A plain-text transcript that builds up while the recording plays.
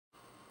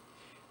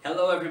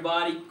Hello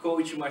everybody,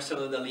 Coach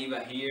Marcelo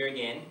Daleva here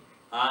again.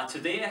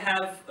 Today I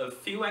have a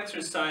few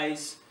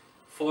exercises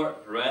for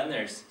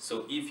runners.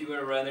 So if you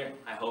are a runner,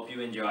 I hope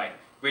you enjoy.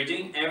 We're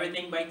doing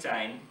everything by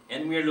time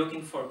and we're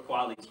looking for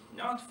quality,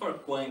 not for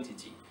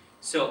quantity.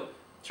 So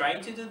try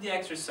to do the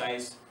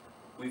exercise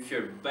with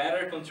your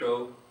better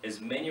control,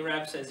 as many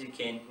reps as you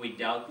can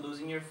without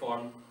losing your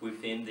form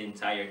within the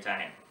entire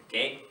time.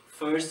 Okay?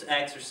 First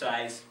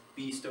exercise,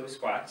 pistol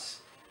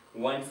squats.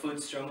 One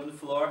foot strong on the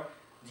floor,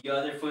 the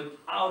other foot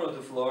out of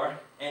the floor,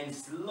 and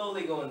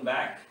slowly going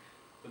back.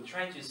 So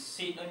try to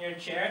sit on your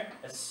chair.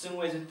 As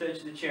soon as you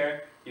touch the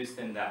chair, you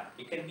stand up.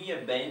 It can be a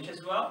bench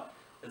as well,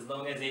 as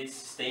long as it's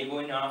stable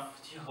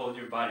enough to hold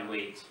your body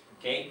weight.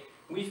 Okay?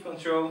 With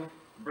control,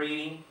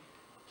 breathing,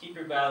 keep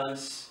your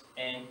balance,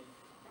 and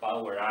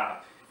power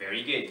up.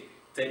 Very good.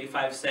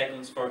 35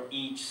 seconds for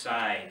each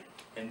side.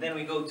 And then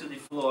we go to the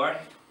floor.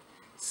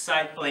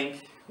 Side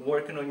plank,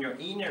 working on your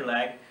inner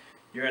leg,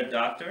 your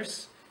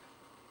adductors.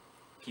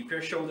 Keep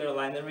your shoulder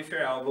aligned with your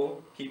elbow.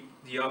 Keep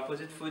the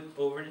opposite foot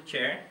over the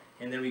chair.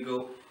 And then we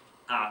go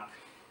up.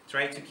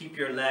 Try to keep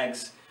your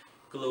legs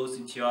close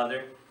to each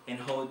other and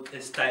hold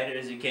as tight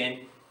as you can.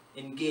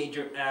 Engage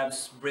your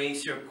abs,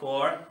 brace your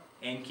core,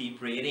 and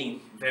keep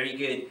breathing. Very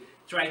good.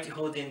 Try to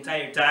hold the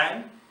entire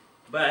time,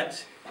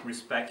 but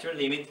respect your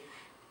limit.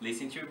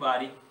 Listen to your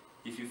body.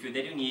 If you feel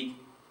that you need,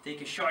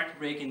 take a short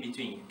break in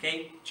between,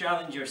 okay?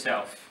 Challenge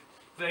yourself.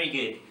 Very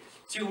good.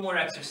 2 more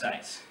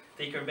exercises.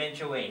 Take your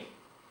bench away.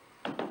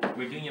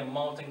 We're doing a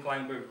mountain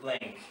climber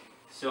plank.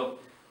 So,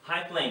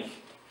 high plank,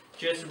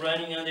 just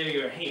running under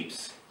your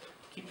hips.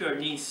 Keep your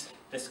knees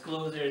as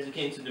close as you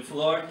can to the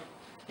floor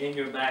and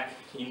your back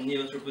in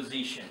neutral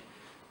position.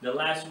 The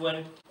last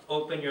one,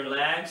 open your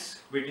legs.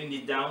 We're doing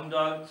the down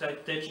dog, so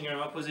touching your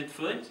opposite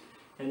foot.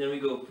 And then we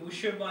go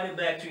push your body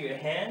back to your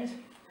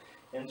hand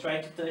and try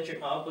to touch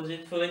your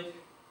opposite foot.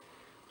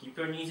 Keep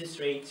your knees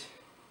straight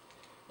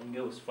and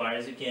go as far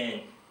as you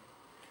can.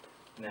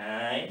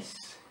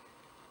 Nice.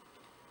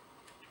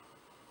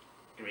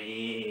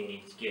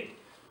 Great, good.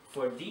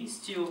 For these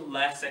 2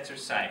 last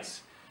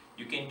exercises,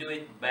 you can do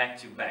it back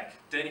to back.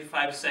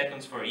 35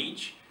 seconds for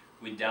each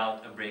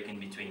without a break in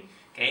between,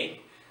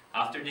 okay?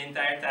 After the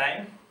entire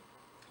time,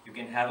 you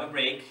can have a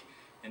break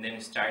and then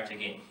start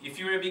again. If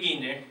you're a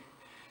beginner,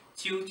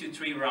 2 to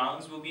 3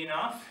 rounds will be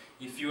enough.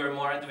 If you are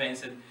more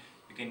advanced,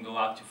 you can go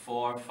up to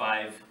 4,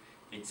 5,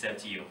 it's up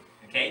to you,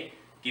 okay?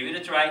 Give it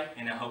a try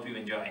and I hope you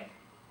enjoy.